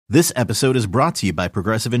This episode is brought to you by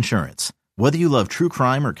Progressive Insurance. Whether you love true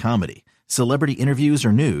crime or comedy, celebrity interviews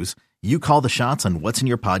or news, you call the shots on what's in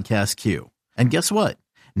your podcast queue. And guess what?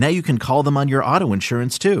 Now you can call them on your auto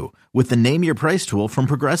insurance too with the Name Your Price tool from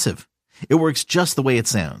Progressive. It works just the way it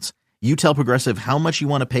sounds. You tell Progressive how much you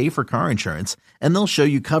want to pay for car insurance, and they'll show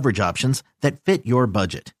you coverage options that fit your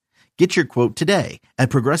budget. Get your quote today at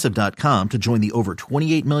Progressive.com to join the over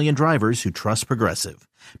 28 million drivers who trust Progressive.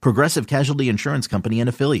 Progressive Casualty Insurance Company and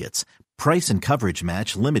Affiliates. Price and coverage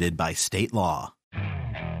match limited by state law.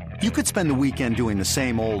 You could spend the weekend doing the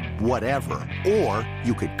same old whatever, or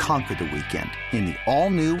you could conquer the weekend in the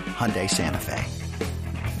all-new Hyundai Santa Fe.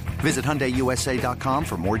 Visit HyundaiUSA.com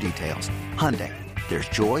for more details. Hyundai, there's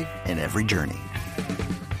joy in every journey.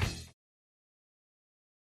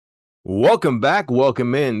 Welcome back.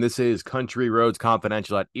 Welcome in. This is Country Roads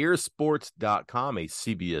Confidential at earsports.com, a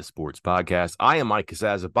CBS Sports podcast. I am Mike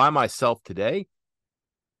Casazza by myself today.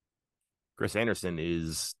 Chris Anderson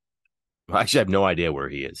is, actually, I have no idea where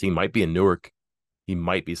he is. He might be in Newark. He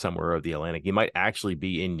might be somewhere over the Atlantic. He might actually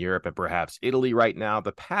be in Europe and perhaps Italy right now.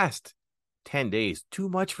 The past 10 days, too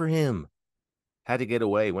much for him. Had to get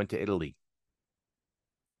away, went to Italy.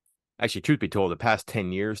 Actually, truth be told, the past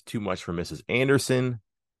 10 years, too much for Mrs. Anderson.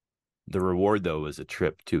 The reward, though, was a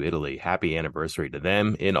trip to Italy. Happy anniversary to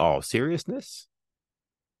them in all seriousness.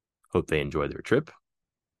 Hope they enjoy their trip.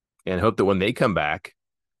 And hope that when they come back,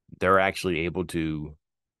 they're actually able to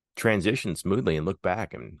transition smoothly and look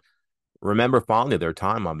back and remember fondly their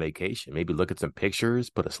time on vacation. Maybe look at some pictures,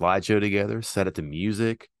 put a slideshow together, set it to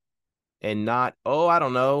music, and not, I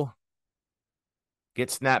don't know, get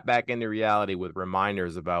snapped back into reality with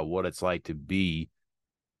reminders about what it's like to be,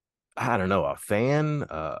 I don't know, a fan,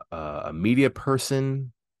 a media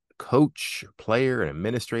person, coach, player, an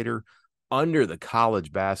administrator under the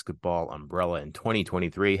college basketball umbrella in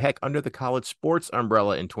 2023. Heck, under the college sports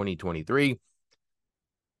umbrella in 2023.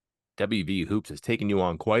 WVU Hoops has taken you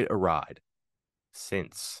on quite a ride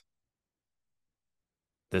since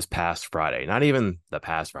this past Friday. Not even the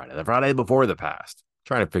past Friday, the Friday before the past.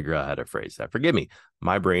 Trying to figure out how to phrase that. Forgive me,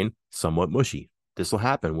 my brain somewhat mushy. This will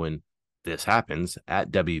happen when this happens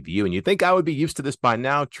at WVU, and you think I would be used to this by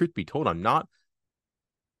now. Truth be told, I'm not.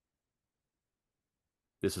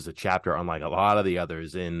 This is a chapter unlike a lot of the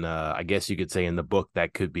others in, I guess you could say, in the book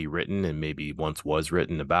that could be written and maybe once was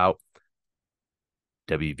written about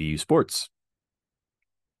WVU sports.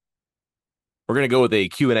 We're going to go with a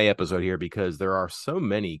Q&A episode here because there are so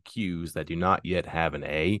many Qs that do not yet have an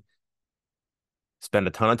A. Spend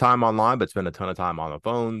a ton of time online, but spend a ton of time on the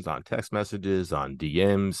phones, on text messages, on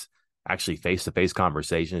DMs, actually face-to-face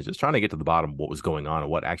conversations, just trying to get to the bottom of what was going on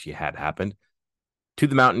and what actually had happened to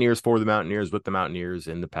the Mountaineers, for the Mountaineers, with the Mountaineers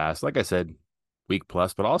in the past. Like I said, week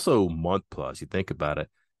plus, but also month plus. You think about it,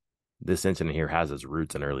 this incident here has its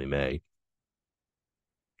roots in early May. I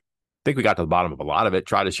think we got to the bottom of a lot of it,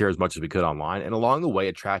 tried to share as much as we could online, and along the way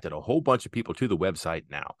attracted a whole bunch of people to the website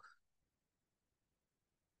now.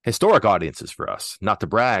 Historic audiences for us. Not to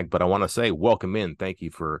brag, but I want to say welcome in. Thank you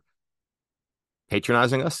for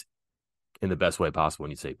patronizing us in the best way possible. When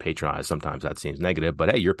you say patronize, sometimes that seems negative, but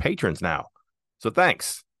hey, you're patrons now. So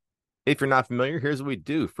thanks. If you're not familiar, here's what we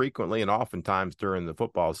do frequently and oftentimes during the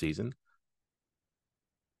football season.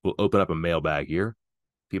 We'll open up a mailbag here.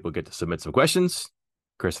 People get to submit some questions.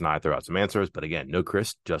 Chris and I throw out some answers, but again, no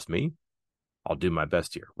Chris, just me. I'll do my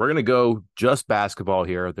best here. We're going to go just basketball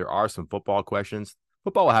here. There are some football questions.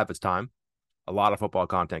 Football will have its time. A lot of football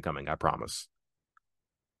content coming, I promise.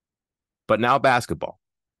 But now basketball.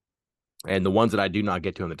 And the ones that I do not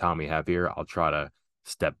get to in the time we have here, I'll try to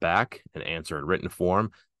step back and answer in written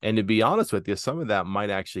form. And to be honest with you, some of that might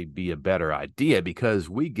actually be a better idea because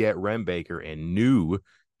we get Wren Baker and new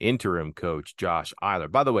interim coach Josh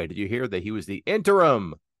Eiler. By the way, did you hear that he was the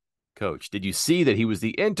interim coach? Did you see that he was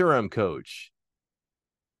the interim coach?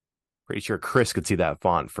 Pretty sure Chris could see that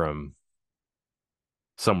font from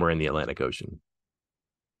somewhere in the Atlantic Ocean.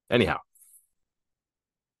 Anyhow,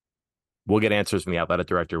 we'll get answers from the athletic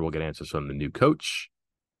director. We'll get answers from the new coach.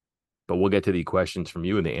 But we'll get to the questions from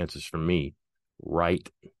you and the answers from me right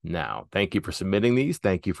now. Thank you for submitting these.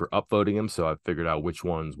 Thank you for upvoting them. So I've figured out which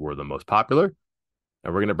ones were the most popular.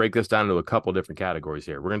 And we're going to break this down into a couple different categories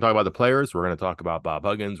here. We're going to talk about the players. We're going to talk about Bob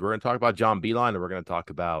Huggins. We're going to talk about John Beilein. And we're going to talk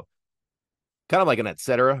about kind of like an et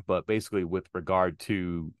cetera, but basically with regard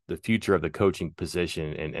to the future of the coaching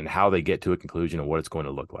position and how they get to a conclusion and what it's going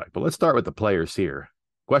to look like. But let's start with the players here.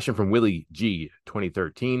 Question from Willie G,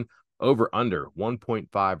 2013. Over under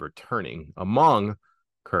 1.5 returning among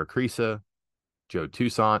Kerr Kriisa, Joe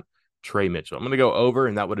Toussaint, Trey Mitchell. I'm going to go over,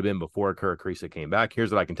 and that would have been before Kerr Kriisa came back.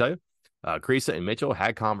 Here's what I can tell you. Creasa and Mitchell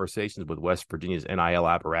had conversations with West Virginia's NIL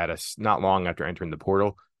apparatus not long after entering the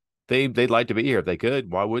portal. They'd like to be here if they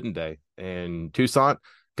could. Why wouldn't they? And Toussaint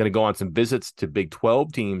going to go on some visits to Big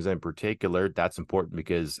 12 teams in particular. That's important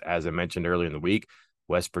because, as I mentioned earlier in the week,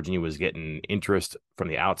 West Virginia was getting interest from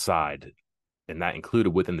the outside, and that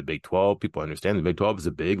included within the Big 12. People understand the Big 12 is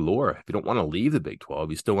a big lure. If you don't want to leave the Big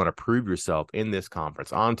 12, you still want to prove yourself in this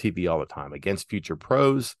conference on TV all the time against future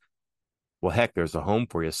pros. Well, heck, there's a home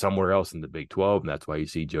for you somewhere else in the Big 12, and that's why you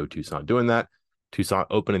see Joe Toussaint doing that. Toussaint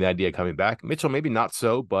opening the idea of coming back. Mitchell, maybe not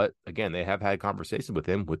so, but again, they have had conversations with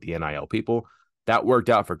him, with the NIL people. That worked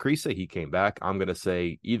out for Creasa. He came back. I'm going to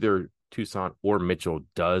say either Toussaint or Mitchell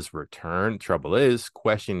does return.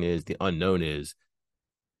 Question is, the unknown is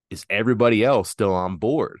everybody else still on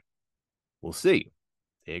board? We'll see.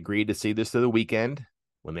 They agreed to see this to the weekend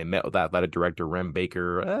when they met with athletic director Rem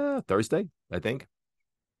Baker Thursday, I think.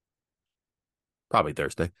 Probably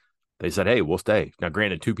Thursday. They said, hey, we'll stay. Now,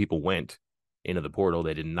 granted, 2 people went into the portal.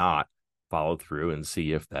 They did not follow through and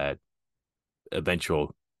see if that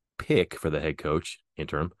eventual pick for the head coach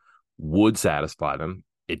interim would satisfy them.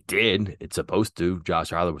 It did. It's supposed to.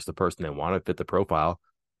 Josh Eiler was the person they wanted, fit the profile.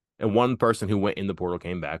 And one person who went in the portal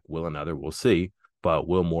came back. Will another? We'll see. But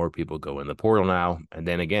will more people go in the portal now? And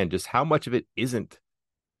then again, just how much of it isn't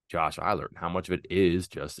Josh Eiler? How much of it is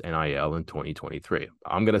just NIL in 2023?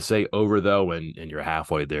 I'm going to say over, though, and you're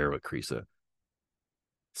halfway there with Creasa.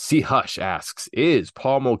 C. Hush asks, is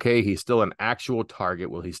Paul Mulcahy still an actual target?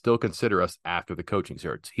 Will he still consider us after the coaching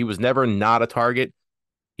search? He was never not a target.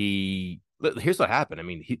 Here's what happened. I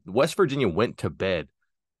mean, West Virginia went to bed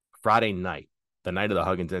Friday night, the night of the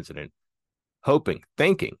Huggins incident,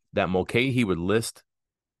 thinking that Mulcahy would list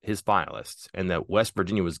his finalists and that West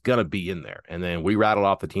Virginia was going to be in there. And then we rattled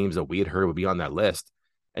off the teams that we had heard would be on that list.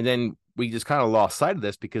 And then we just kind of lost sight of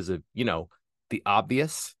this because of, the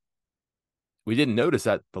obvious. We didn't notice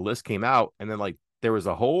that the list came out, and then there was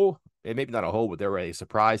a hole, and maybe not a hole, but there were a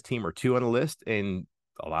surprise team or 2 on the list. And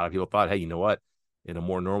a lot of people thought, hey, you know what? In a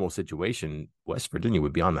more normal situation, West Virginia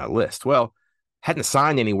would be on that list. Well, hadn't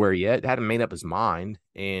signed anywhere yet, hadn't made up his mind.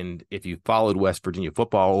 And if you followed West Virginia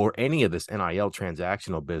football or any of this NIL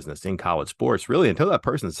transactional business in college sports, really until that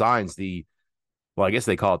person signs I guess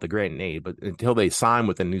they call it the grant and aid, but until they sign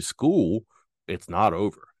with a new school, it's not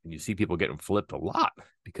over. And you see people getting flipped a lot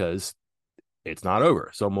because it's not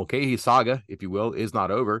over. So Mulcahy's saga, if you will, is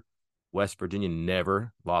not over. West Virginia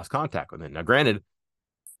never lost contact with it. Now, granted,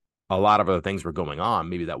 a lot of other things were going on.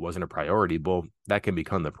 Maybe that wasn't a priority. Well, that can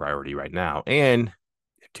become the priority right now. And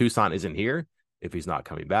if Toussaint isn't here, if he's not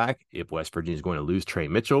coming back, if West Virginia is going to lose Trey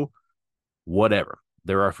Mitchell, whatever.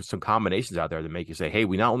 There are some combinations out there that make you say, hey,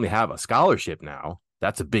 we not only have a scholarship now,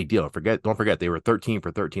 that's a big deal. Don't forget, they were 13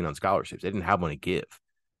 for 13 on scholarships. They didn't have one to give.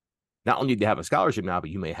 Not only do you have a scholarship now, but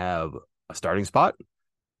you may have a starting spot.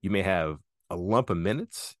 You may have a lump of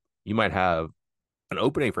minutes. You might have an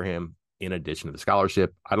opening for him in addition to the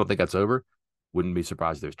scholarship. I don't think that's over. Wouldn't be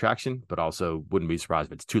surprised if there's traction, but also wouldn't be surprised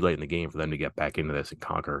if it's too late in the game for them to get back into this and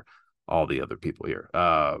conquer all the other people here.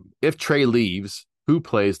 If Trey leaves, who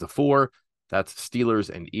plays the 4? That's Steelers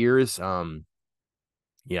and Ears.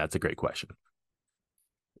 Yeah, it's a great question.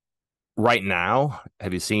 Right now,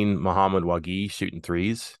 have you seen Muhammad Wagi shooting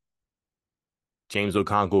threes? James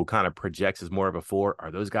Okonkwo kind of projects as more of a 4.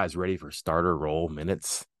 Are those guys ready for starter role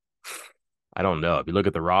minutes? I don't know. If you look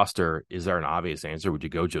at the roster, is there an obvious answer? Would you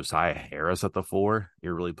go Josiah Harris at the 4?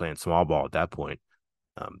 You're really playing small ball at that point.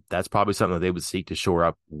 That's probably something that they would seek to shore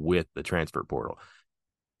up with the transfer portal.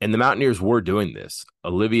 And the Mountaineers were doing this.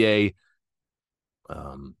 Olivier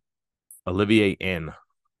N.,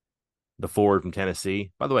 the forward from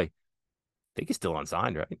Tennessee. By the way, I think he's still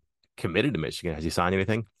unsigned, right? Committed to Michigan. Has he signed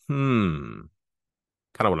anything?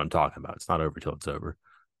 Kind of what I'm talking about. It's not over till it's over.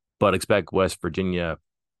 But expect West Virginia,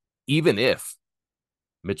 even if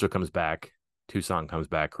Mitchell comes back, Toussaint comes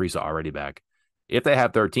back, Creasa already back. If they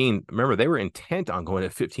have 13, remember, they were intent on going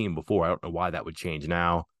at 15 before. I don't know why that would change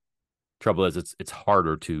now. Trouble is, it's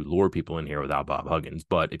harder to lure people in here without Bob Huggins.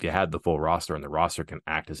 But if you had the full roster and the roster can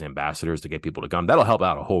act as ambassadors to get people to come, that'll help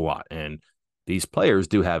out a whole lot. And these players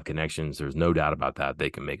do have connections. There's no doubt about that. They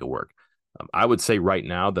can make it work. I would say right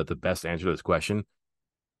now that the best answer to this question,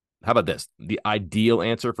 how about this? The ideal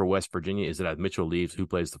answer for West Virginia is that as Mitchell leaves, who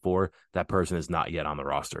plays the 4? That person is not yet on the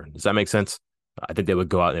roster. Does that make sense? I think they would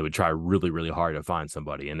go out and they would try really, really hard to find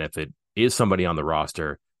somebody. And if it is somebody on the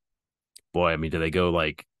roster, boy, I mean, do they go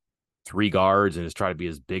 3 guards and just try to be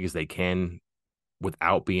as big as they can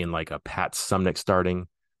without being like a Pat Sumnick starting?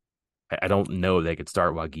 I don't know if they could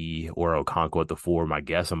start Wagi or Okonkwo at the 4. My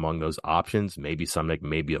guess among those options, maybe Sumnick,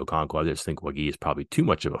 maybe Okonkwo. I just think Wagi is probably too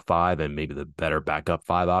much of a 5 and maybe the better backup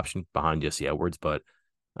 5 option behind Jesse Edwards. But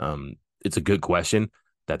it's a good question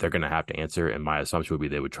that they're going to have to answer. And my assumption would be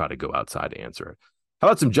they would try to go outside to answer it. How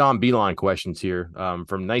about some John Beilein questions here?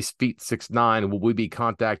 From Nice Feet 69, will we be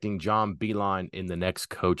contacting John Beilein in the next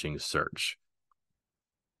coaching search?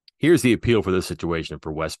 Here's the appeal for this situation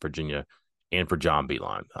for West Virginia and for John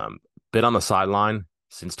Beilein. Been on the sideline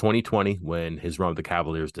since 2020 when his run with the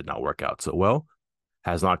Cavaliers did not work out so well.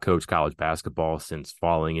 Has not coached college basketball since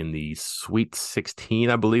falling in the Sweet 16,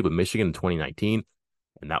 I believe, with Michigan in 2019.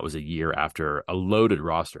 And that was a year after a loaded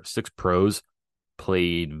roster, 6 pros,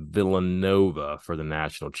 played Villanova for the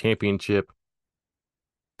national championship.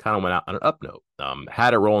 Kind of went out on an up note.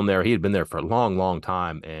 Had a role in there. He had been there for a long, long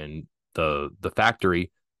time, and the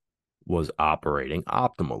factory was operating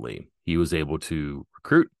optimally. He was able to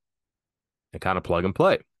recruit and kind of plug and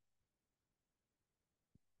play.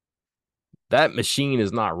 That machine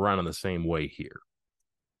is not running the same way here.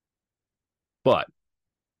 But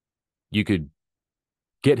you could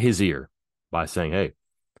get his ear by saying, hey,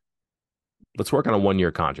 let's work on a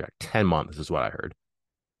 1-year contract, 10 months is what I heard.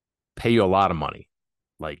 Pay you a lot of money,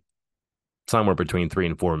 like somewhere between 3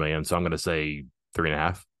 and 4 million. So I'm going to say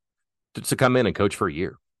 3.5 to come in and coach for a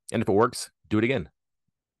year. And if it works, do it again.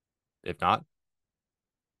 If not,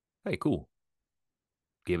 hey, cool.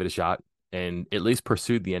 Give it a shot and at least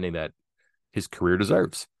pursue the ending that his career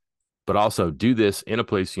deserves. But also do this in a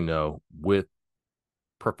place you know with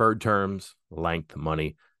preferred terms, length,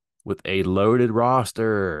 money, with a loaded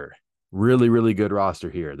roster. Really, really good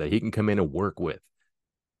roster here that he can come in and work with.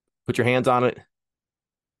 Put your hands on it.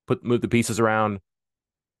 Move the pieces around.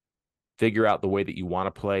 Figure out the way that you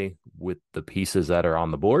want to play with the pieces that are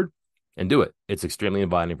on the board and do it. It's extremely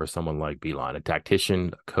inviting for someone like Beilein, a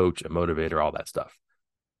tactician, a coach, a motivator, all that stuff.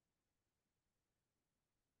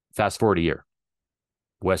 Fast forward a year.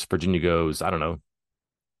 West Virginia goes,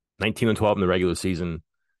 19-12 in the regular season,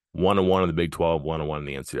 1-1 in the Big 12, 1-1 in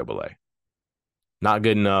the NCAA. Not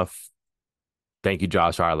good enough. Thank you,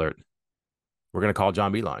 Josh Eilert. We're going to call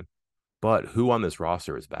John Beilein. But who on this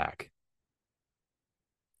roster is back?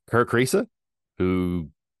 Kerr Kriisa, who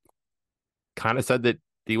kind of said that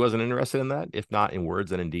he wasn't interested in that, if not in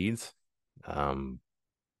words and in deeds.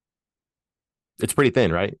 It's pretty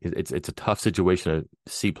thin, right? It's a tough situation to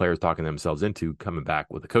see players talking themselves into coming back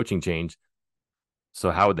with a coaching change. So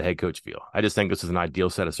how would the head coach feel? I just think this is an ideal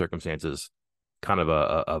set of circumstances, kind of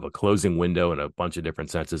a closing window in a bunch of different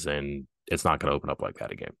senses, and it's not going to open up like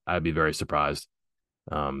that again. I'd be very surprised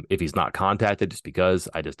if he's not contacted, just because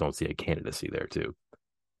I just don't see a candidacy there too.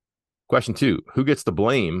 Question 2, who gets the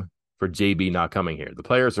blame for JB not coming here? The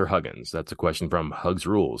players or Huggins? That's a question from Hugs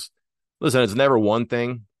Rules. Listen, it's never one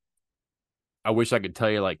thing. I wish I could tell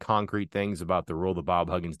you like concrete things about the role that Bob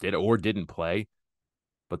Huggins did or didn't play,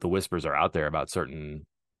 but the whispers are out there about certain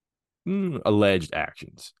alleged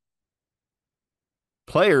actions.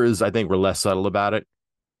 Players, I think, were less subtle about it.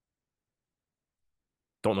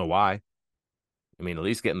 Don't know why. I mean, at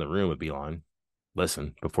least get in the room with Beilein.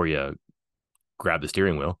 Listen before you grab the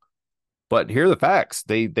steering wheel. But here are the facts.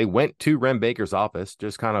 They went to Rem Baker's office,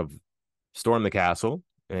 just kind of stormed the castle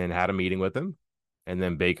and had a meeting with him. And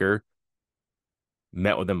then Baker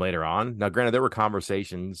met with them later on. Now, granted, there were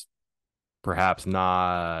conversations perhaps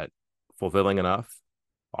not fulfilling enough,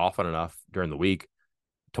 often enough during the week,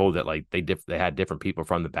 told that like they had different people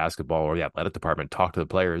from the basketball or the athletic department talk to the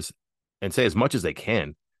players and say as much as they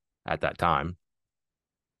can at that time.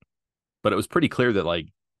 But it was pretty clear that like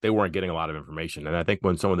they weren't getting a lot of information. And I think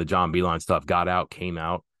when some of the John Beilein stuff came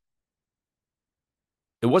out,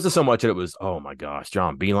 it wasn't so much that it was, oh my gosh,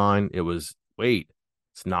 John Beilein. It was, wait,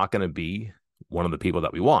 it's not going to be one of the people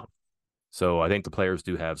that we want. So I think the players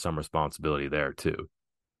do have some responsibility there too.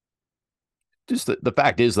 Just the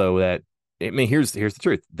fact is, though, that, I mean, here's the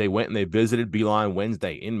truth. They went and they visited Beilein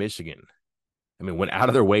Wednesday in Michigan. I mean, went out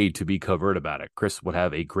of their way to be covert about it. Chris would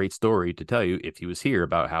have a great story to tell you if he was here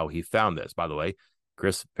about how he found this. By the way,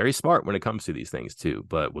 Chris, very smart when it comes to these things too,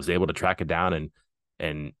 but was able to track it down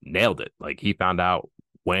and nailed it. Like he found out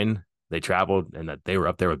when they traveled and that they were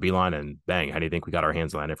up there with Beilein, and bang, how do you think we got our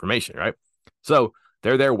hands on that information, right? So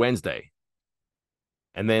they're there Wednesday.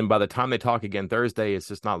 And then by the time they talk again Thursday, it's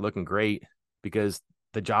just not looking great because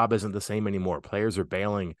the job isn't the same anymore. Players are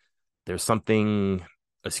bailing. There's something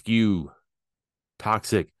askew,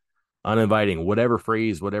 toxic, uninviting, whatever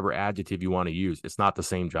phrase, whatever adjective you want to use. It's not the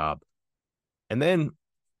same job. And then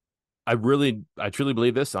I truly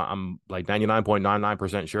believe this. I'm like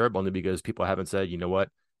 99.99% sure, only because people haven't said, you know what,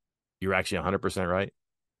 you're actually 100% right.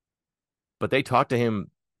 But they talked to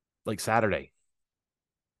him like Saturday.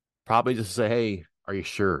 Probably just say, hey, are you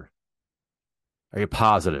sure? Are you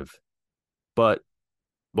positive? But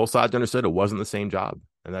both sides understood it wasn't the same job.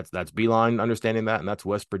 And that's Beeline understanding that, and that's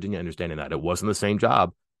West Virginia understanding that. It wasn't the same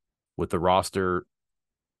job, with the roster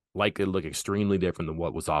likely to look extremely different than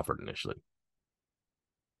what was offered initially.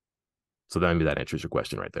 So then maybe that answers your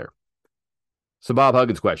question right there. So Bob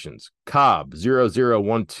Huggins questions.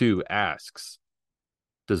 Cobb0012 asks,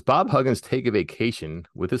 does Bob Huggins take a vacation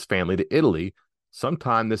with his family to Italy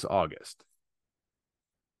sometime this August?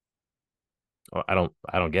 Oh, I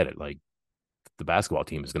don't get it. Like, the basketball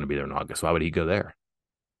team is going to be there in August. Why would he go there?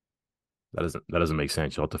 That doesn't make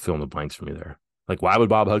sense. You'll have to fill in the blanks for me there. Like, why would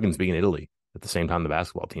Bob Huggins be in Italy at the same time the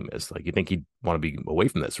basketball team is? Like, you think he'd want to be away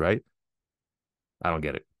from this, right? I don't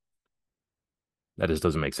get it. That just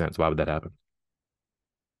doesn't make sense. Why would that happen?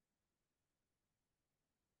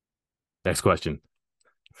 Next question.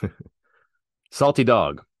 Salty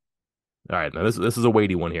Dog. All right, now this is a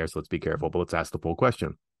weighty one here, so let's be careful, but let's ask the full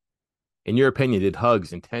question. In your opinion, did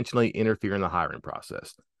Huggs intentionally interfere in the hiring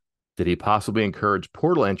process? Did he possibly encourage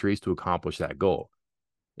portal entries to accomplish that goal?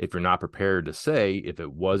 If you're not prepared to say if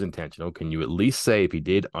it was intentional, can you at least say if he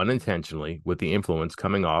did unintentionally with the influence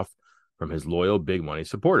coming off from his loyal big money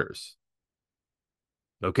supporters?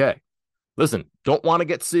 Okay. Listen, don't want to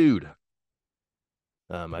get sued.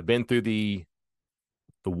 I've been through the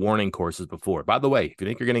warning courses before. By the way, if you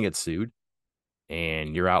think you're going to get sued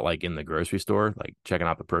and you're out like in the grocery store, like checking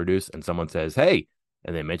out the produce, and someone says, hey,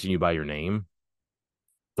 and they mention you by your name,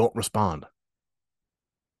 don't respond.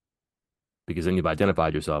 Because then you've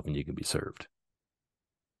identified yourself and you can be served.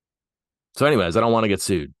 So anyways, I don't want to get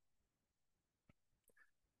sued.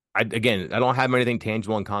 I don't have anything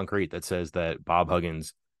tangible and concrete that says that Bob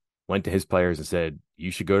Huggins went to his players and said,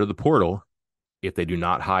 you should go to the portal if they do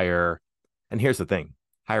not hire. And here's the thing.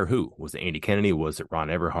 Hire who? Was it Andy Kennedy? Was it Ron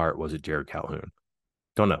Everhart? Was it Jared Calhoun?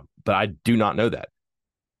 Don't know. But I do not know that.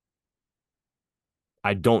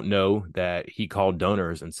 I don't know that he called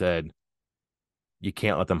donors and said, you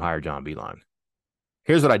can't let them hire John Beilein.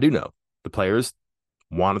 Here's what I do know. The players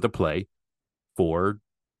wanted to play for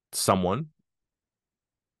someone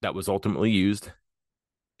that was ultimately used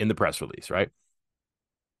in the press release, right?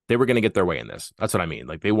 They were going to get their way in this. That's what I mean.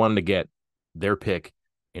 Like, they wanted to get their pick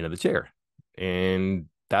into the chair. And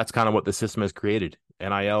that's kind of what the system has created.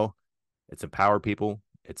 NIL, it's empowered people.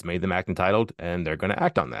 It's made them act entitled, and they're going to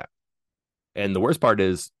act on that. And the worst part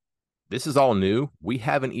is, this is all new. We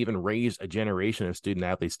haven't even raised a generation of student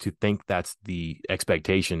athletes to think that's the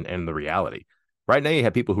expectation and the reality. Right now, you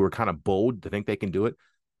have people who are kind of bold to think they can do it.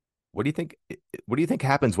 What do you think? What do you think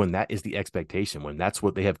happens when that is the expectation? When that's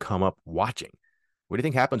what they have come up watching? What do you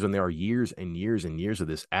think happens when there are years and years and years of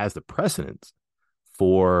this as the precedents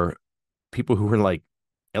for people who are in like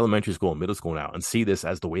elementary school and middle school now and see this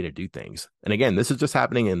as the way to do things? And again, this is just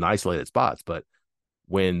happening in isolated spots, but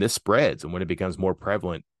when this spreads and when it becomes more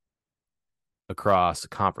prevalent across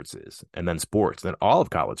conferences and then sports, and then all of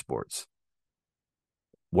college sports,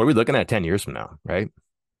 what are we looking at 10 years from now, right?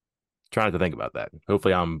 Trying to think about that.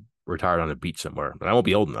 Hopefully I'm retired on a beach somewhere, but I won't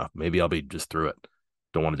be old enough. Maybe I'll be just through it.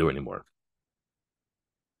 Don't want to do it anymore.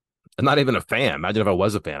 I'm not even a fan. Imagine if I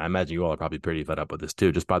was a fan. I imagine you all are probably pretty fed up with this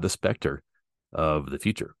too, just by the specter of the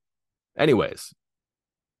future. Anyways,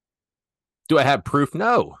 do I have proof?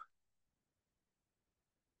 No.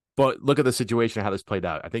 But look at the situation, how this played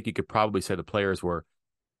out. I think you could probably say the players were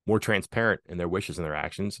more transparent in their wishes and their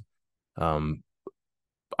actions.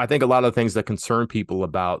 I think a lot of the things that concern people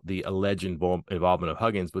about the alleged involvement of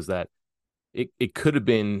Huggins was that it could have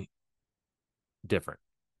been different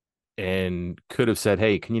and could have said,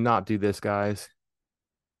 hey, can you not do this, guys?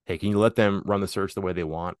 Hey, can you let them run the search the way they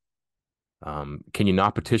want? Can you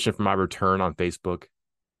not petition for my return on Facebook?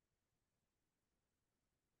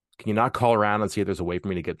 Can you not call around and see if there's a way for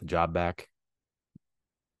me to get the job back?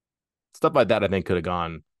 Stuff like that, I think, could have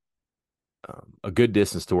gone a good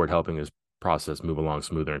distance toward helping this process move along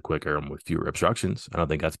smoother and quicker and with fewer obstructions. I don't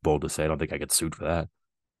think that's bold to say. I don't think I get sued for that.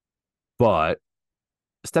 But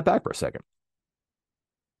step back for a second.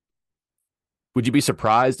 Would you be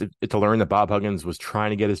surprised to learn that Bob Huggins was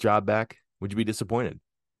trying to get his job back? Would you be disappointed?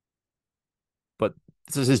 But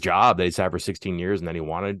this is his job that he's had for 16 years and that he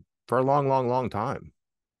wanted for a long, long, long time.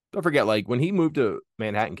 Don't forget, like, when he moved to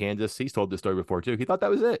Manhattan, Kansas, he's told this story before too. He thought that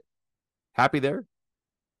was it. Happy there.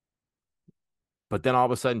 But then all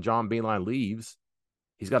of a sudden, John Beilein leaves.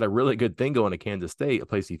 He's got a really good thing going at Kansas State, a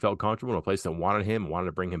place he felt comfortable, a place that wanted him, wanted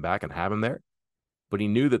to bring him back and have him there. But he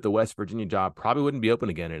knew that the West Virginia job probably wouldn't be open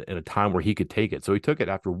again in a time where he could take it. So he took it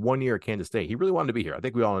after 1 year at Kansas State. He really wanted to be here. I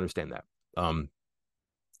think we all understand that.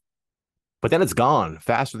 But then it's gone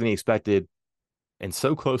faster than he expected. and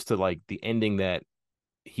so close to like the ending that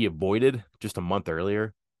he avoided just a month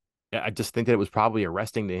earlier. I just think that it was probably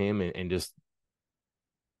arresting to him and just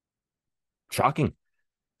shocking.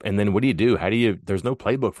 And then what do you do? There's no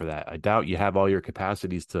playbook for that. I doubt you have all your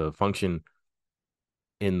capacities to function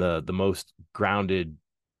in the most grounded,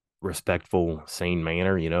 respectful, sane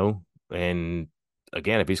manner, And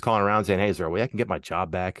again, if he's calling around saying, "Hey, is there a way I can get my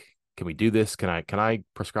job back? Can we do this? Can I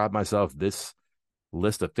prescribe myself this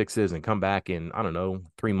list of fixes and come back in, I don't know,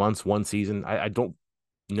 3 months, one season?" I don't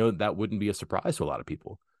know that wouldn't be a surprise to a lot of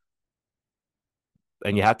people.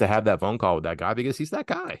 And you have to have that phone call with that guy because he's that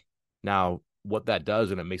guy. Now, what that does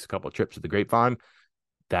when it makes a couple of trips to the grapevine,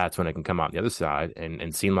 that's when it can come out on the other side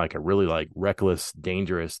and seem like a really like reckless,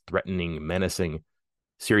 dangerous, threatening, menacing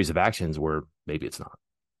series of actions where maybe it's not.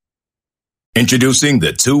 Introducing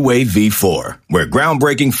the Two-Way V4, where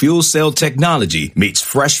groundbreaking fuel cell technology meets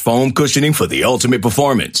fresh foam cushioning for the ultimate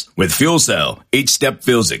performance. With fuel cell, each step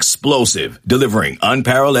feels explosive, delivering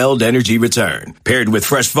unparalleled energy return. Paired with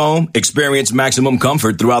fresh foam, experience maximum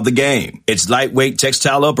comfort throughout the game. Its lightweight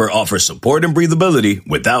textile upper offers support and breathability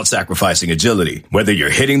without sacrificing agility. Whether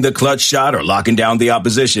you're hitting the clutch shot or locking down the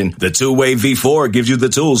opposition, the Two-Way V4 gives you the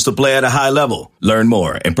tools to play at a high level. Learn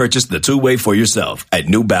more and purchase the Two-Way for yourself at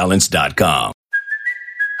newbalance.com.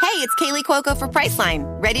 Hey, it's Kaylee Cuoco for Priceline.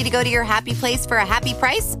 Ready to go to your happy place for a happy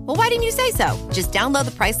price? Well, why didn't you say so? Just download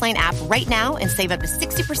the Priceline app right now and save up to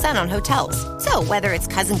 60% on hotels. So whether it's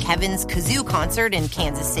Cousin Kevin's Kazoo Concert in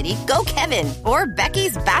Kansas City, go Kevin, or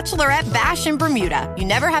Becky's Bachelorette Bash in Bermuda, you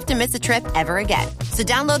never have to miss a trip ever again. So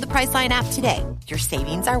download the Priceline app today. Your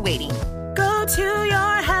savings are waiting. Go to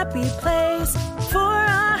your happy place for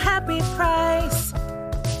a happy price.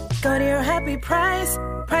 Go to your happy price,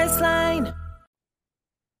 Priceline.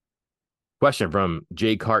 Question from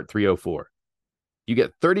J Cart 304. You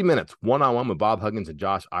get 30 minutes one-on-one with Bob Huggins and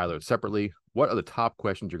Josh Eilers separately. What are the top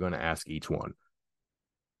questions you're going to ask each one?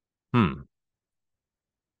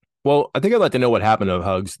 Well, I think I'd like to know what happened to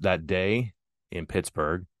Hugs that day in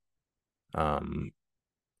Pittsburgh. I mean,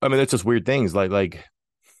 it's just weird things like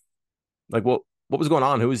what was going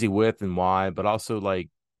on? Who was he with and why? But also, like,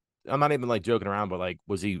 I'm not even like joking around, but like,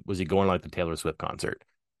 was he going like the Taylor Swift concert?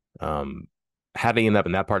 How did he end up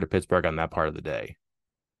in that part of Pittsburgh on that part of the day?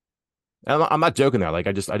 And I'm not joking there. Like,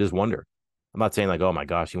 I just wonder. I'm not saying like, oh my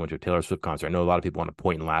gosh, he went to a Taylor Swift concert. I know a lot of people want to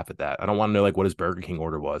point and laugh at that. I don't want to know like what his Burger King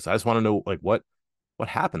order was. I just want to know like what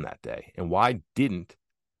happened that day and why didn't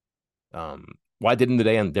the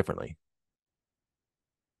day end differently?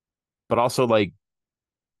 But also, like,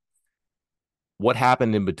 what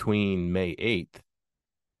happened in between May 8th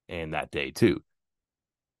and that day too?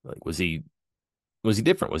 Like, was he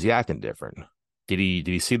different? Was he acting different? Did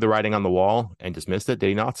he see the writing on the wall and just missed it? Did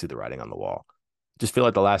he not see the writing on the wall? Just feel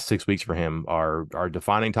like the last 6 weeks for him are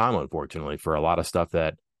defining time, unfortunately, for a lot of stuff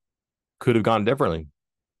that could have gone differently.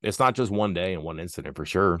 It's not just one day and one incident for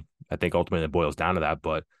sure. I think ultimately it boils down to that,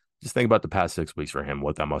 but just think about the past 6 weeks for him,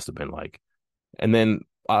 what that must have been like. And then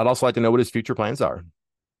I'd also like to know what his future plans are.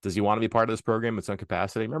 Does he want to be part of this program in some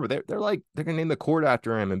capacity? Remember, they're going to name the court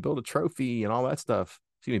after him and build a trophy and all that stuff.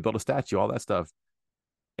 Build a statue, all that stuff.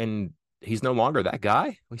 And he's no longer that guy.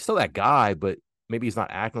 Well, he's still that guy, but maybe he's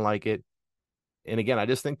not acting like it. And again, I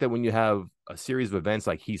just think that when you have a series of events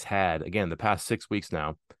like he's had, again, the past 6 weeks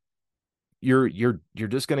now, you're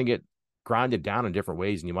just going to get grinded down in different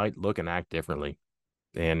ways, and you might look and act differently.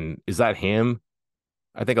 And is that him?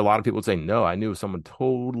 I think a lot of people would say, no, I knew someone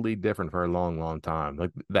totally different for a long, long time.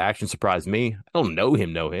 Like, the action surprised me. I don't know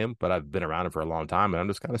him, but I've been around him for a long time, and I'm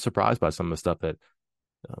just kind of surprised by some of the stuff that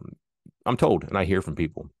I'm told and I hear from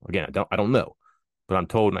people. Again, I don't know, but I'm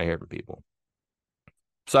told and I hear from people.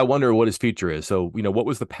 So I wonder what his future is. So, what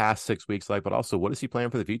was the past 6 weeks like, but also what is he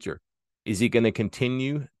planning for the future? Is he going to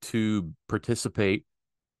continue to participate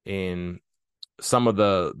in some of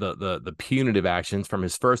the punitive actions from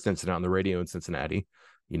his first incident on the radio in Cincinnati,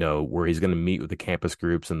 where he's going to meet with the campus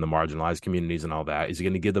groups and the marginalized communities and all that? Is he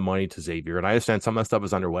going to give the money to Xavier? And I understand some of that stuff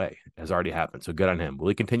is underway, has already happened. So good on him. Will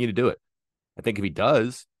he continue to do it? I think if he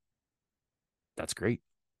does, that's great.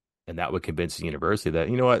 And that would convince the university that,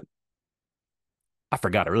 you know what? I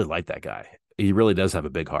forgot. I really like that guy. He really does have a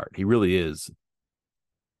big heart. He really is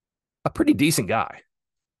a pretty decent guy.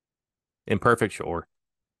 Imperfect, sure.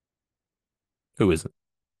 Who isn't?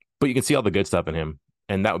 But you can see all the good stuff in him,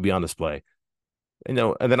 and that would be on display. And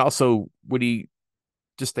then also, would he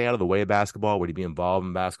just stay out of the way of basketball? Would he be involved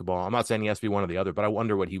in basketball? I'm not saying he has to be one or the other, but I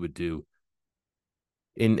wonder what he would do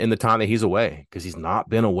in the time that he's away, because he's not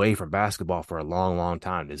been away from basketball for a long, long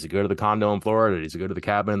time. Does he go to the condo in Florida? Does he go to the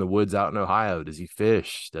cabin in the woods out in Ohio? Does he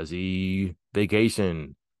fish? Does he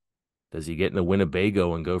vacation? Does he get in the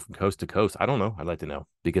Winnebago and go from coast to coast? I don't know. I'd like to know,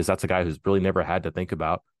 because that's a guy who's really never had to think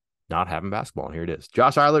about not having basketball. And here it is.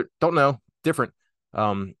 Josh Eilert, don't know. Different.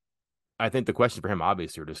 I think the questions for him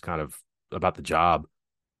obviously are just kind of about the job.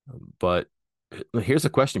 But here's a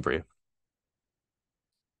question for you.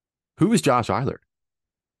 Who is Josh Eilert?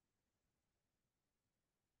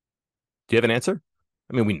 Do you have an answer?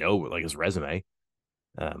 I mean, we know like his resume.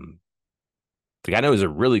 The guy I know is a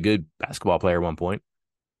really good basketball player at one point,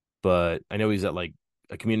 but I know he's at like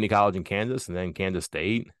a community college in Kansas and then Kansas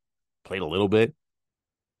State, played a little bit,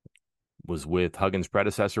 was with Huggins'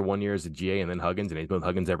 predecessor 1 year as a GA and then Huggins, and he's been with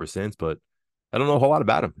Huggins ever since, but I don't know a whole lot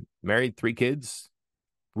about him. Married, 3 kids,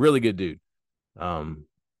 really good dude. I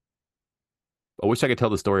wish I could tell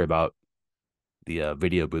the story about the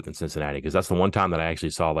video booth in Cincinnati, because that's the one time that I actually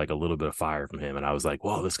saw like a little bit of fire from him, and I was like,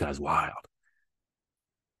 whoa, this guy's wild.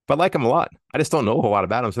 But I like him a lot. I just don't know a whole lot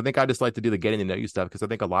about him, so I think I just like to do the getting to know you stuff, because I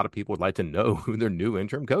think a lot of people would like to know who their new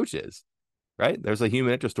interim coach is, right? There's a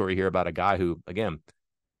human interest story here about a guy who, again,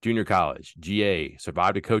 junior college, GA,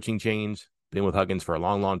 survived a coaching change, been with Huggins for a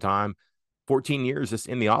long, long time, 14 years just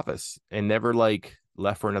in the office, and never like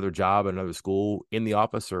left for another job at another school in the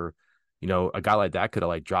office. Or, you know, a guy like that could have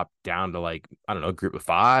like dropped down to like, I don't know, group of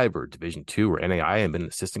 5 or Division II or NAI and been an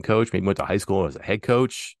assistant coach, maybe went to high school as a head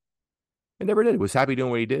coach and never did. Was happy doing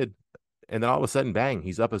what he did. And then all of a sudden, bang,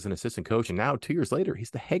 he's up as an assistant coach. And now 2 years later, he's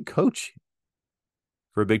the head coach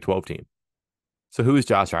for a Big 12 team. So who is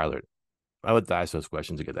Josh Eilert? I would ask those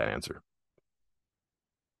questions to get that answer.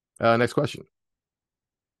 Next question.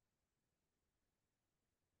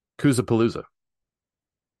 Kuzapalooza.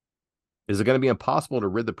 Is it going to be impossible to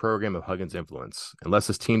rid the program of Huggins' influence? Unless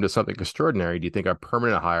this team does something extraordinary, do you think our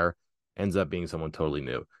permanent hire ends up being someone totally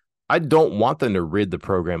new? I don't want them to rid the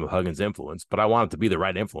program of Huggins' influence, but I want it to be the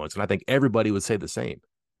right influence. And I think everybody would say the same.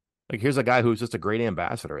 Like, here's a guy who's just a great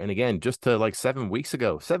ambassador. And again, just to like 7 weeks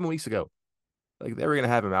ago, like they were going to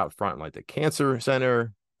have him out front, like the cancer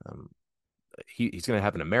center. He's going to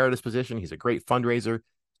have an emeritus position. He's a great fundraiser. It's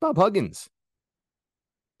Bob Huggins.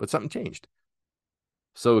 But something changed.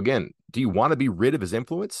 So again, do you want to be rid of his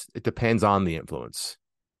influence? It depends on the influence.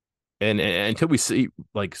 And until we see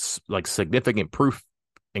like significant proof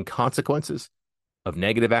and consequences of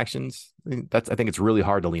negative actions, I think it's really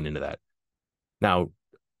hard to lean into that. Now,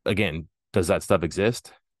 again, does that stuff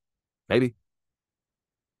exist? Maybe.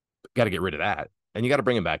 Got to get rid of that. And you got to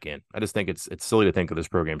bring him back in. I just think it's silly to think that this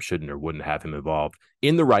program shouldn't or wouldn't have him involved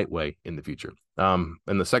in the right way in the future. And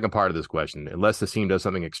the second part of this question, unless the team does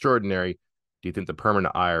something extraordinary, do you think the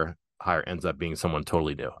permanent hire ends up being someone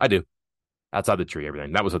totally new? I do. Outside the tree,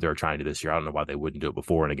 everything. That was what they were trying to do this year. I don't know why they wouldn't do it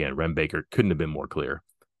before. And again, Rem Baker couldn't have been more clear.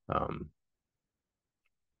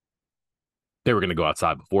 They were going to go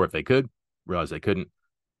outside before if they could, realized they couldn't.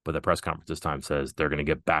 But the press conference this time says they're going to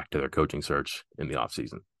get back to their coaching search in the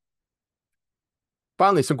offseason.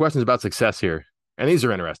 Finally, some questions about success here. And these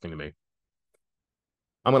are interesting to me.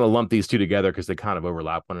 I'm going to lump these two together because they kind of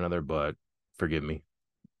overlap one another, but forgive me.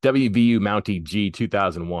 WVU Mountie G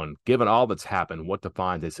 2001. Given all that's happened, what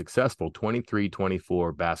defines a successful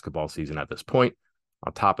 23-24 basketball season at this point?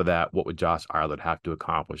 On top of that, what would Josh Eilert have to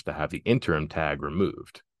accomplish to have the interim tag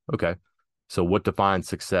removed? Okay. So what defines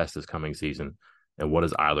success this coming season? And what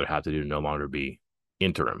does Eilert have to do to no longer be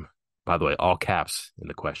interim? By the way, all caps in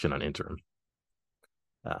the question on interim.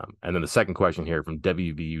 And then the second question here from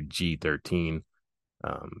WVU G13.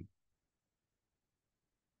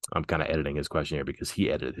 I'm kind of editing his question here because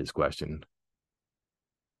he edited his question.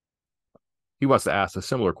 He wants to ask a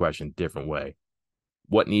similar question, different way.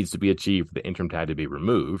 What needs to be achieved for the interim tag to be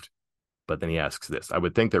removed? But then he asks this. I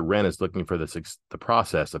would think that Ren is looking for the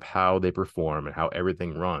process of how they perform and how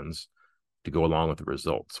everything runs to go along with the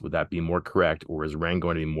results. Would that be more correct, or is Ren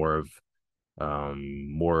going to be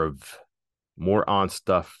more on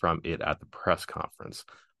stuff from it at the press conference?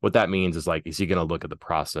 What that means is, like, is he going to look at the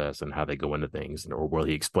process and how they go into things, or will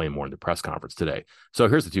he explain more in the press conference today? So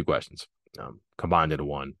here's the two questions combined into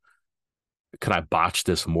one. Can I botch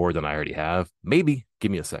this more than I already have? Maybe.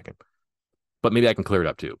 Give me a second. But maybe I can clear it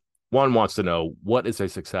up too. One wants to know, what is a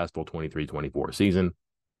successful 23-24 season?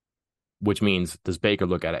 Which means, does Baker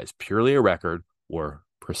look at it as purely a record or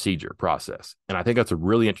procedure process? And I think that's a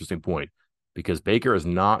really interesting point, because Baker is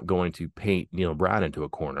not going to paint Neil Brown into a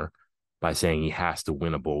corner by saying he has to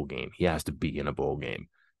win a bowl game. He has to be in a bowl game.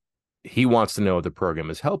 He wants to know if the program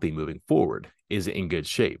is healthy moving forward. Is it in good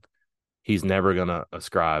shape? He's never going to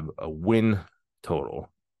ascribe a win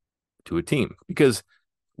total to a team, because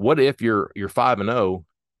what if you're 5-0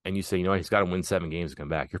 and you say, you know what, he's got to win 7 games to come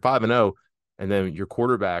back. You're 5-0, and then your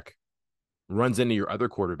quarterback runs into your other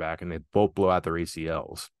quarterback and they both blow out their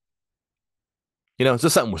ACLs. It's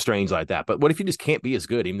just something strange like that. But what if you just can't be as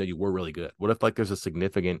good, even though you were really good? What if like there's a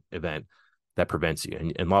significant event that prevents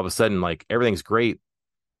you, and all of a sudden like everything's great?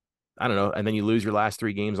 I don't know, and then you lose your last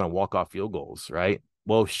 3 games on walk-off field goals, right?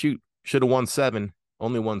 Well, shoot, should have won 7,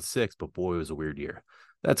 only won 6, but boy, it was a weird year.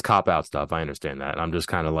 That's cop-out stuff. I understand that. I'm just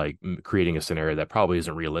kind of like creating a scenario that probably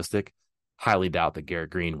isn't realistic. Highly doubt that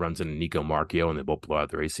Garrett Green runs into Nico Marchio and they both blow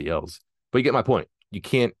out their ACLs. But you get my point. You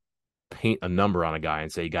can't paint a number on a guy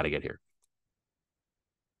and say, you got to get here.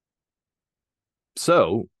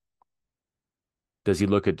 So does he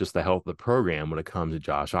look at just the health of the program when it comes to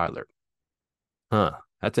Josh Eilert?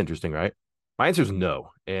 That's interesting, right? My answer is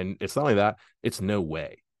no. And it's not only that, it's no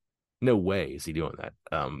way. No way is he doing that.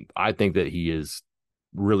 I think that he is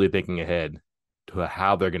really thinking ahead to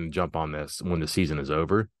how they're going to jump on this when the season is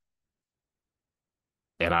over.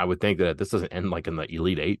 And I would think that if this doesn't end like in the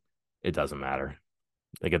Elite Eight, it doesn't matter.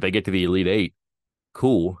 Like if they get to the Elite Eight,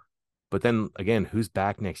 cool. But then again, who's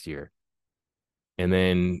back next year? And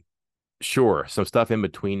then, sure, some stuff in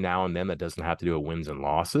between now and then that doesn't have to do with wins and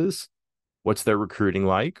losses. What's their recruiting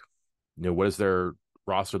like? What does their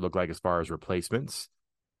roster look like as far as replacements?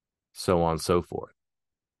 So on and so forth.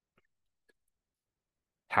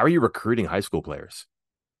 How are you recruiting high school players?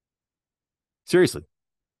 Seriously.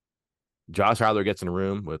 Josh Eilert gets in a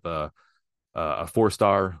room with a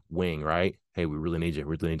 4-star wing, right? Hey, we really need you.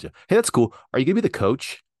 We really need you. Hey, that's cool. Are you going to be the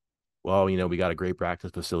coach? Well, we got a great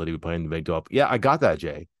practice facility. We play in the Big 12. Yeah, I got that,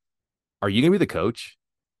 Jay. Are you going to be the coach?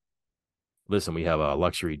 Listen, we have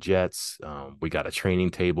luxury jets. We got a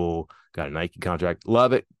training table, got a Nike contract.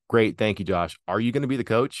 Love it. Great. Thank you, Josh. Are you going to be the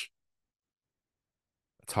coach?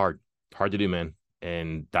 It's hard. It's hard to do, man.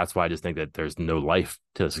 And that's why I just think that there's no life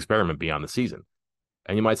to this experiment beyond the season.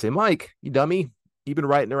 And you might say, Mike, you dummy. You've been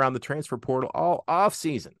writing around the transfer portal all off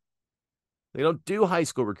season. They don't do high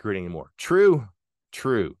school recruiting anymore. True.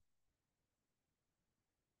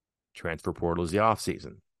 Transfer portal is the off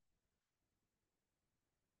season.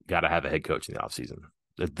 Got to have a head coach in the off season.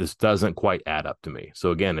 This doesn't quite add up to me.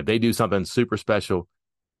 So again, if they do something super special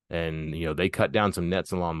and, they cut down some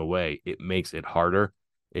nets along the way, it makes it harder.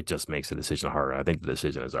 It just makes the decision harder. I think the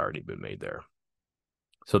decision has already been made there.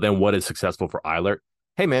 So then what is successful for Eilert?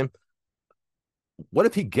 Hey, man, what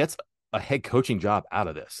if he gets a head coaching job out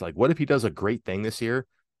of this? Like, what if he does a great thing this year?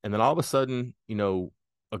 And then all of a sudden,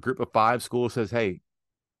 a group of 5 schools says, hey,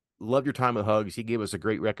 love your time with Hugs. He gave us a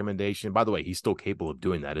great recommendation. By the way, he's still capable of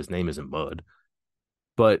doing that. His name isn't Bud.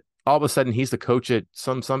 But all of a sudden, he's the coach at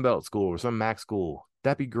some Sunbelt school or some MAC school.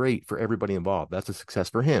 That'd be great for everybody involved. That's a success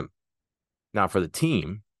for him. Now, for the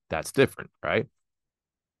team, that's different, right?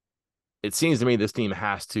 It seems to me this team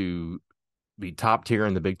has to be top tier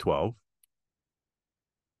in the Big 12.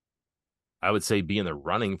 I would say be in the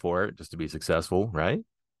running for it just to be successful, right?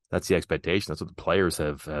 That's the expectation. That's what the players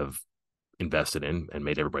have invested in and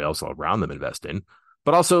made everybody else all around them invest in.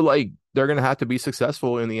 But also, like, they're going to have to be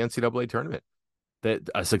successful in the NCAA tournament. That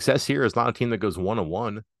a success here is not a team that goes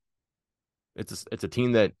 1-1. It's a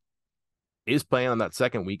team that is playing on that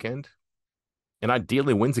second weekend and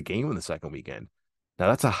ideally wins a game in the second weekend. Now,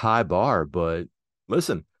 that's a high bar, but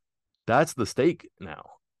listen, that's the stake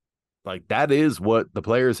now. Like, that is what the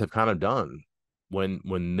players have kind of done when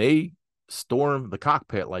they storm the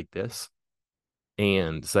cockpit like this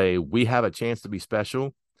and say, we have a chance to be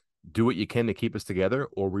special, do what you can to keep us together,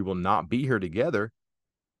 or we will not be here together.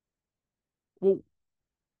 Well,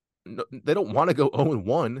 no, they don't want to go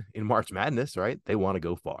 0-1 in March Madness, right? They want to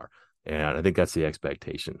go far. And I think that's the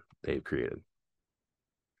expectation they've created.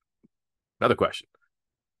 Another question.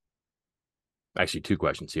 Actually, 2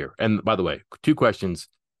 questions here. And by the way, 2 questions,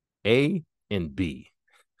 A and B,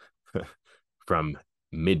 from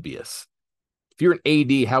Midbius. If you're an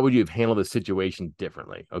AD, how would you have handled this situation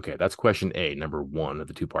differently? Okay, that's question A, number 1 of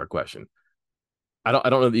the 2-part question. I don't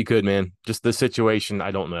know that you could, man. Just this situation,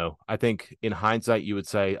 I don't know. I think in hindsight, you would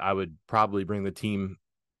say I would probably bring the team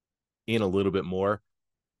in a little bit more.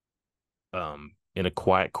 In a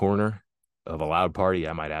quiet corner of a loud party,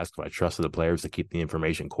 I might ask if I trusted the players to keep the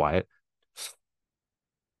information quiet.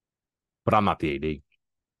 But I'm not the AD.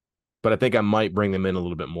 But I think I might bring them in a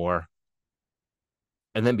little bit more.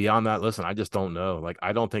 And then beyond that, listen, I just don't know. Like,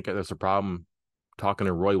 I don't think there's a problem talking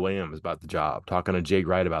to Roy Williams about the job, talking to Jay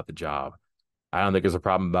Wright about the job. I don't think there's a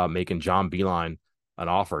problem about making John Beilein an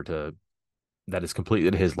offer that is completely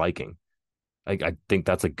to his liking. I think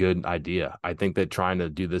that's a good idea. I think that trying to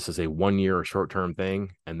do this as a 1-year or short-term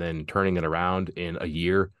thing and then turning it around in a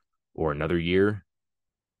year or another year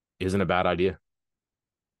isn't a bad idea.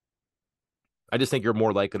 I just think you're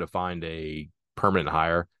more likely to find a permanent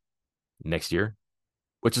hire next year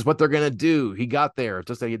which is what they're going to do. He got there.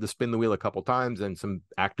 Just that he had to spin the wheel a couple times, and some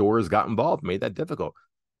actors got involved, made that difficult.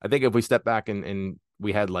 I think if we step back and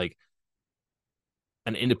we had like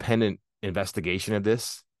an independent investigation of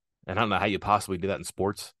this, and I don't know how you possibly do that in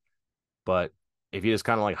sports, but if you just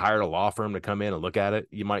kind of like hired a law firm to come in and look at it,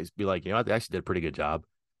 you might be like, they actually did a pretty good job.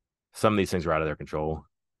 Some of these things are out of their control.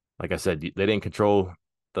 Like I said, they didn't control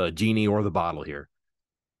the genie or the bottle here.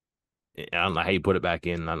 I don't know how you put it back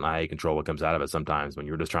in. I don't know how you control what comes out of it sometimes when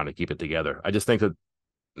you're just trying to keep it together. I just think that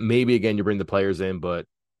maybe, again, you bring the players in, but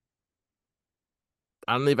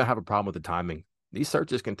I don't even have a problem with the timing. These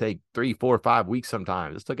searches can take 3, 4, 5 weeks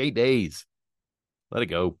sometimes. This took 8 days. Let it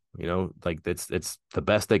go. Like it's the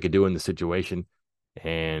best they could do in the situation.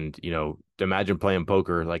 And, imagine playing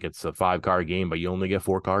poker like it's a 5-card game, but you only get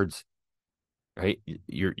 4 cards, right?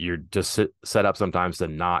 You're just set up sometimes to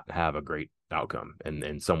not have a great outcome. And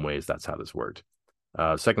in some ways, that's how this worked.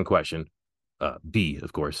 Second question, B,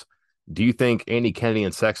 of course. Do you think Andy Kennedy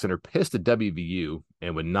and Sexton are pissed at WVU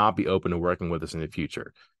and would not be open to working with us in the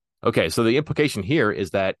future? Okay, so the implication here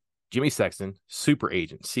is that Jimmy Sexton, super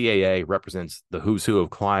agent, CAA, represents the who's who of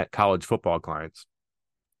college football clients.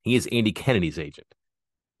 He is Andy Kennedy's agent.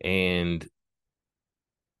 And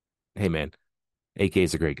hey, man, AK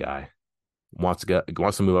is a great guy. Wants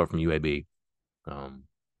to move up from UAB.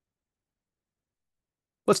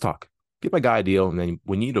 Let's talk. Get my guy a deal, and then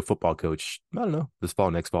when you need a football coach, I don't know, this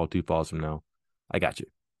fall, next fall, 2 falls from now, I got you.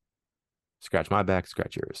 Scratch my back,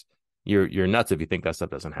 scratch yours. You're nuts if you think that stuff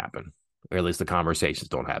doesn't happen, or at least the conversations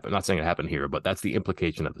don't happen. I'm not saying it happened here, but that's the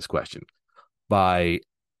implication of this question. By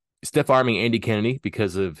stiff-arming Andy Kennedy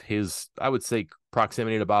because of his, I would say,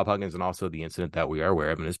 proximity to Bob Huggins and also the incident that we are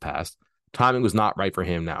aware of in his past, timing was not right for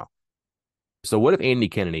him now. So what if Andy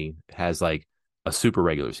Kennedy has like a super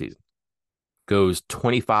regular season, goes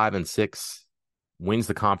 25-6, wins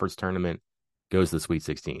the conference tournament, goes to the Sweet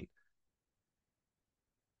 16?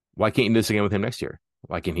 Why can't you do this again with him next year?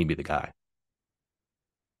 Why can't he be the guy?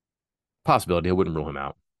 Possibility. I wouldn't rule him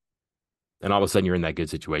out. And all of a sudden you're in that good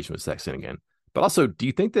situation with Sexton again. But also, do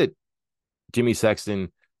you think that Jimmy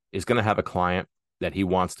Sexton is going to have a client that he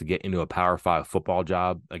wants to get into a Power 5 football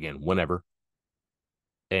job, again, whenever,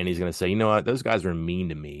 and he's going to say, you know what, those guys were mean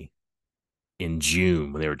to me in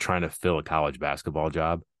June when they were trying to fill a college basketball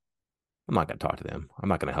job. I'm not going to talk to them. I'm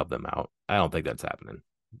not going to help them out. I don't think that's happening.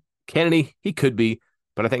 Kennedy, he could be,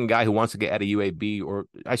 but I think a guy who wants to get out of UAB, or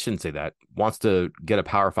I shouldn't say that, wants to get a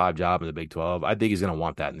Power 5 job in the Big 12, I think he's going to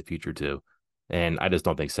want that in the future too. And I just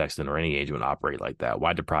don't think Sexton or any agent would operate like that.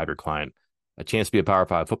 Why deprive your client a chance to be a Power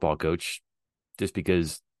 5 football coach just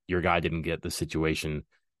because your guy didn't get the situation,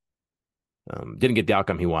 didn't get the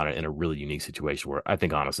outcome he wanted in a really unique situation where I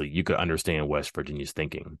think, honestly, you could understand West Virginia's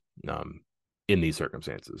thinking in these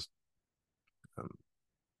circumstances.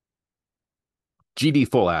 GD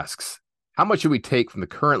Full asks, how much should we take from the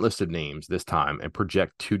current list of names this time and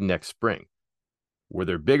project to next spring? Were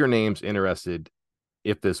there bigger names interested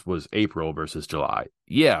if this was April versus July?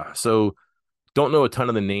 Yeah, so don't know a ton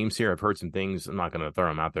of the names here. I've heard some things. I'm not going to throw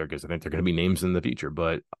them out there because I think they're going to be names in the future.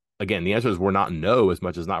 But again, the answer is we're not no as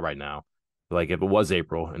much as not right now. Like if it was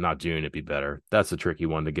April and not June, it'd be better. That's a tricky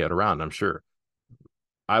one to get around, I'm sure.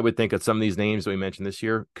 I would think that some of these names that we mentioned this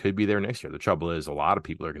year could be there next year. The trouble is a lot of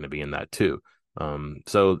people are going to be in that too.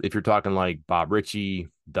 So if you're talking like Bob Ritchie,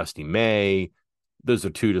 Dusty May, those are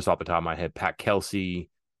two just off the top of my head, Pat Kelsey.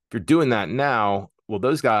 If you're doing that now, well,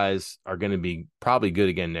 those guys are going to be probably good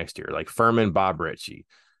again next year. Like Furman, Bob Ritchie,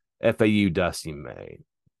 FAU, Dusty May,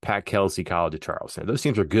 Pat Kelsey, College of Charleston. Those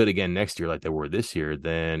teams are good again next year like they were this year.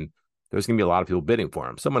 Then there's going to be a lot of people bidding for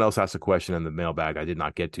them. Someone else asked a question in the mailbag I did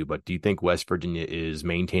not get to, but do you think West Virginia is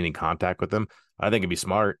maintaining contact with them? I think it'd be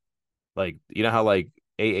smart. Like, you know how like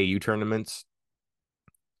AAU tournaments,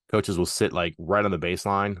 coaches will sit like right on the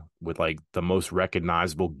baseline with like the most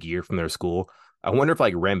recognizable gear from their school. I wonder if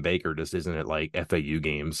like Ren Baker just isn't at like FAU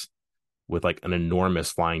games with like an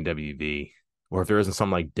enormous flying WV, or if there isn't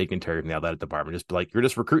some like dignitary from the athletic department, just be like, you're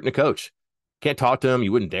just recruiting a coach. Can't talk to him.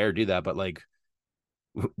 You wouldn't dare do that. But like,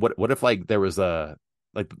 what if like there was a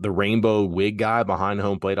like the rainbow wig guy behind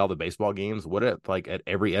home plate all the baseball games? What if like at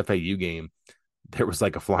every FAU game there was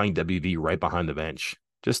like a flying WV right behind the bench?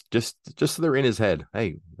 Just so they're in his head.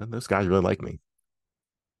 Hey, those guys really like me.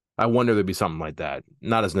 I wonder there'd be something like that.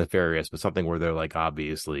 Not as nefarious, but something where they're like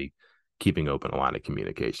obviously keeping open a line of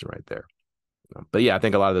communication right there. But yeah, I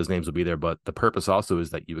think a lot of those names will be there. But the purpose also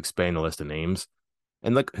is that you expand the list of names.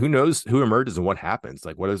 And like, who knows who emerges and what happens?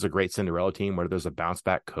 Like, what if there's a great Cinderella team? What if there's a bounce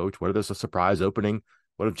back coach? What if there's a surprise opening?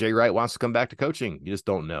 What if Jay Wright wants to come back to coaching? You just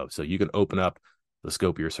don't know. So you can open up the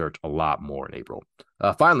scope of your search a lot more in April.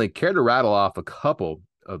 Finally, care to rattle off a couple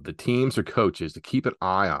of the teams or coaches to keep an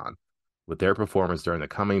eye on with their performance during the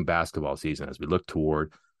coming basketball season as we look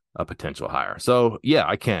toward a potential hire. So yeah,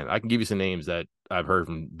 I can give you some names that I've heard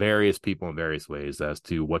from various people in various ways as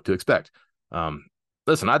to what to expect.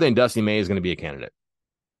 Listen, I think Dusty May is going to be a candidate.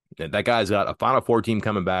 That guy's got a Final Four team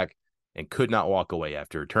coming back and could not walk away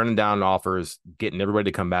after turning down offers, getting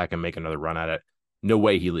everybody to come back and make another run at it. No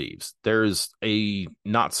way he leaves. There's a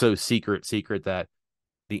not so secret that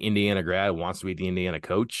the Indiana grad wants to be the Indiana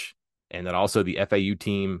coach, and that also the FAU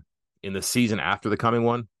team in the season after the coming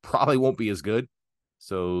one probably won't be as good.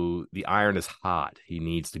 So the iron is hot. He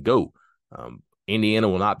needs to go. Indiana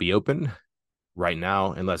will not be open right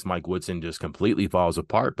now unless Mike Woodson just completely falls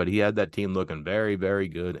apart, but he had that team looking very, very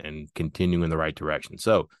good and continuing in the right direction.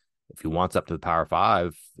 So if he wants up to the Power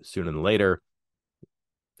 5 sooner than later,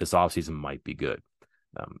 this offseason might be good.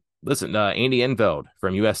 Listen, Andy Enfield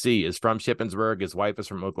from USC is from Shippensburg. His wife is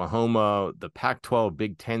from Oklahoma. The Pac-12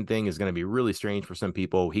 Big Ten thing is going to be really strange for some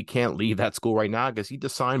people. He can't leave that school right now because he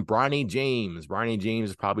just signed Bronny James. Bronny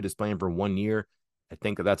James is probably just playing for 1 year. I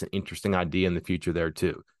think that's an interesting idea in the future there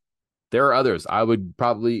too. There are others. I would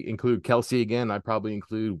probably include Kelsey again. I'd probably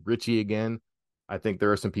include Richie again. I think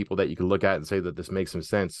there are some people that you can look at and say that this makes some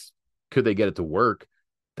sense. Could they get it to work?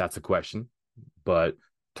 That's a question. But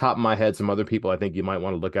top of my head, some other people I think you might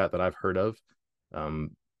want to look at that I've heard of.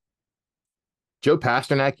 Joe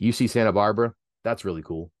Pasternak, UC Santa Barbara. That's really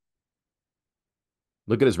cool.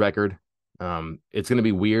 Look at his record. It's going to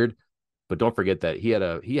be weird, but don't forget that he had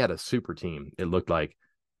a super team, it looked like,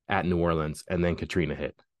 at New Orleans, and then Katrina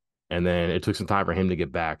hit. And then it took some time for him to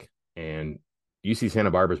get back. And UC Santa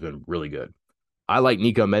Barbara's been really good. I like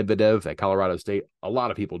Nico Medvedev at Colorado State. A lot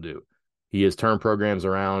of people do. He has turned programs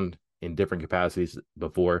around in different capacities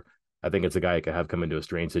before. I think it's a guy that could have come into a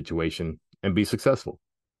strange situation and be successful.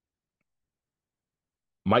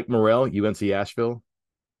 Mike Morrell, UNC Asheville.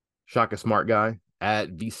 Shaka Smart guy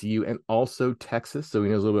at VCU and also Texas. So he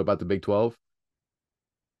knows a little bit about the Big 12.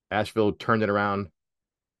 Asheville turned it around.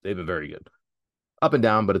 They've been very good. Up and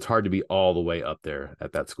down, but it's hard to be all the way up there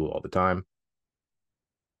at that school all the time.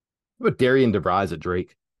 How about Darian DeVries at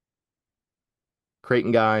Drake?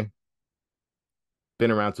 Creighton guy.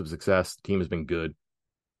 Been around some success. Team has been good.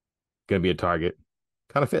 Going to be a target.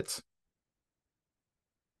 Kind of fits.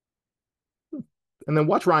 And then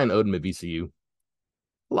watch Ryan Odom at VCU.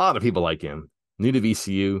 A lot of people like him. New to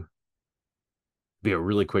VCU. Be a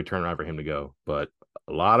really quick turnaround for him to go. But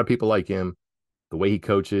a lot of people like him. The way he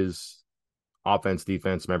coaches. Offense,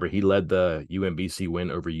 defense. Remember, he led the UMBC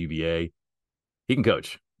win over UVA. He can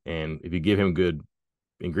coach. And if you give him good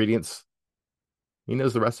ingredients, he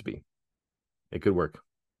knows the recipe. It could work.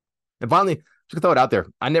 And finally, just throw it out there.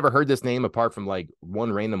 I never heard this name apart from like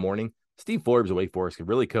one random morning. Steve Forbes of Wake Forest could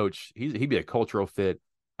really coach. He'd be a cultural fit.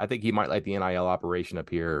 I think he might like the NIL operation up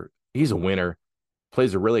here. He's a winner.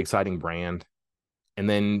 Plays a really exciting brand. And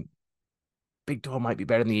then Big 12 might be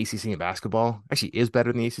better than the ACC in basketball. Actually, is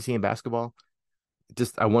better than the ACC in basketball.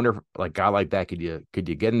 Just, I wonder, if, like, guy like that, could you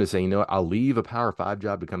get him to say, you know what, I'll leave a Power 5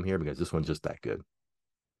 job to come here because this one's just that good.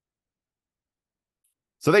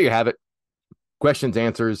 So there you have it. Questions,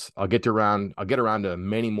 answers. I'll get around to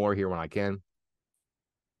many more here when I can.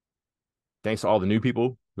 Thanks to all the new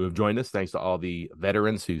people who have joined us. Thanks to all the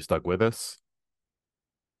veterans who stuck with us.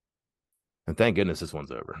 And thank goodness this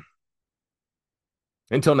one's over.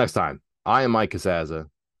 Until next time, I am Mike Casazza.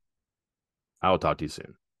 I will talk to you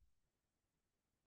soon.